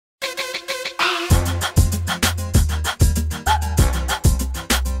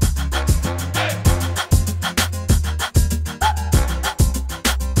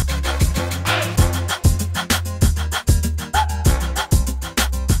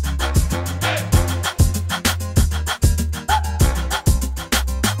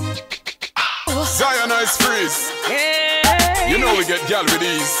ice freeze. Yeah. You know we get gal with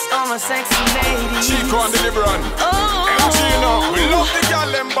these. All my sexy ladies. Chico and Deliverant. Oh. MG, you know, we love the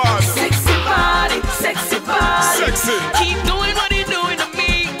gal them bad. Sexy body, sexy body. Sexy. Keep doing what you're doing to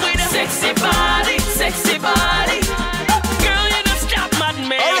me with a sexy body, sexy body. Girl, you don't stop my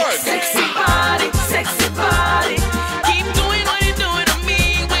man. All right. Sexy body, sexy body. Keep doing what you're doing to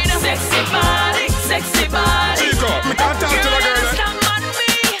me with a sexy body, sexy body. Chico, me can't talk to the girl.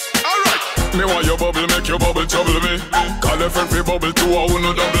 Me want your bubble, make your bubble trouble me. Call a friend fi bubble too, I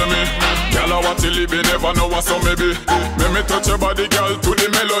wanna double me. Girl, I want to live, you never know what's on maybe. Make me touch your body, girl, to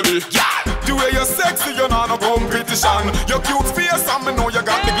the melody. Yeah, the way you're sexy, you know no competition. Your cute face, and me know you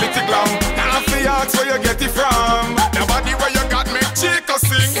got the glitty glam. Now fi ask where you get it from. The body where you got make Chico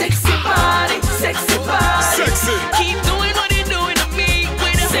sing. Sexy body, sexy body. Sexy. Keep doing what you're doing to me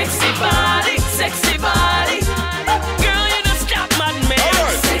with a sexy body, sexy body. Girl, you don't stop my man.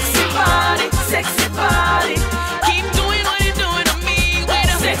 Right. Sexy body, sexy body. Keep doing what you're doing to me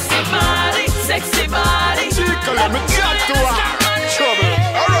with a sexy body, sexy body. Chico, let me chat to her. Trouble.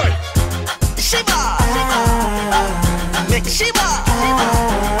 All right. Shiba, make Shiba,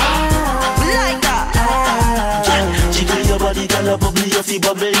 like that. Yeah, jiggle your body, girl, bubble your feet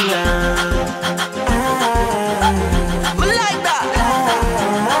bubbling now. Like that.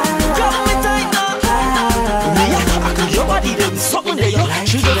 Drop me tight now. Yeah, I could your body then something there.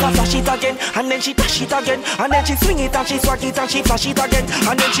 She just a flash it again, and then she dash it again, and then she swing it and she swag it and she flash it again,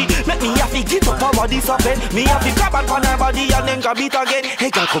 and then she make me have to get up her body something. Me have to grab on her body and then grab it again. Hey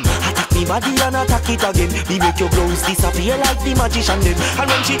girl, come attack me body and attack it again. Me make your blouse disappear like the magician then. And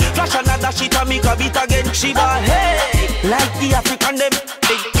when she flash and dash it and me grab it again, she ball hey like the African them.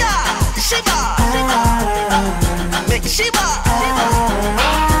 Hey yeah, she ball, make she ball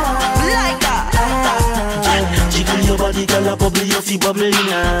like that. Jiggle your body, girl, bubble your feet bubbling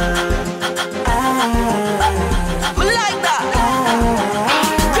now. Like that.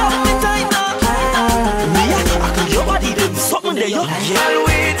 Drop me tight now. Me I could your body then something there. I'll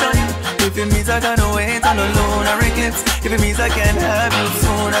wait on you. If it means I gotta wait on a lunar eclipse. If it means I can have you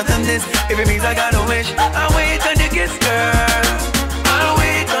sooner than this. If it means I gotta wish, I'll wait on the kiss, girl. I'll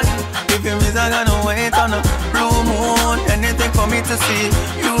wait on you. If it means I gotta wait on a blue moon. Anything for me to see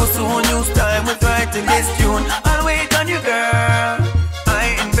you soon. Use time with writing this tune. I'll wait on you, girl.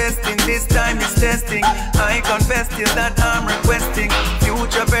 I invest in this time is testing. I confess till that I'm requesting.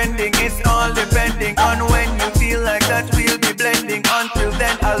 Future pending, it's all depending on when you feel like that we'll be blending. Until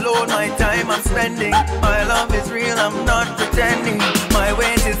then alone my time I'm spending. My love is real, I'm not pretending. My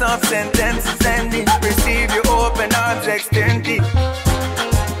weight is off, sentence is ending. Receive your open arms extended.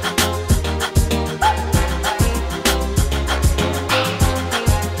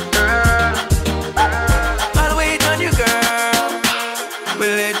 I'll wait on you, girl.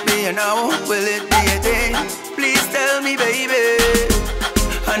 Will it be an hour? Will it be a day? Please tell me, baby.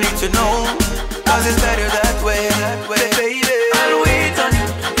 I need to know, cause it's better that way, baby. I'll wait on you.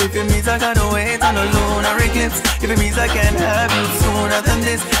 If it means I gotta wait on a lunar eclipse. If it means I can have you sooner than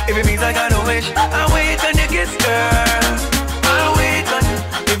this. If it means I gotta wish, I'll wait on your kiss, girl. I'll wait on you.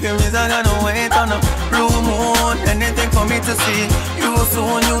 If it means I gotta wait on a blue moon. Anything for me to see you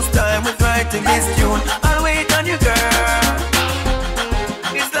soon. Use time with writing this tune. I'll wait on you, girl.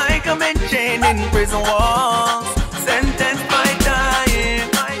 It's like I'm enchained in prison walls, sentenced by dying.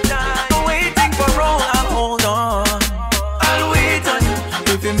 Waiting for roll, I'll hold on. I'll wait on you.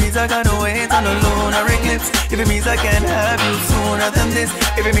 If it means I gotta wait on a lunar eclipse. If it means I can have you sooner than this.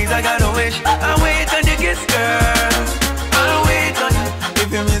 If it means I gotta wish, I'll wait on your kiss, girl. I'll wait on you.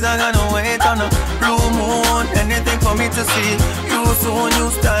 If it means I gotta wait on a blue moon. Anything for me to see you soon.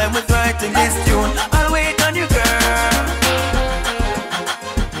 Use time with writing this tune. I'll wait on you, girl.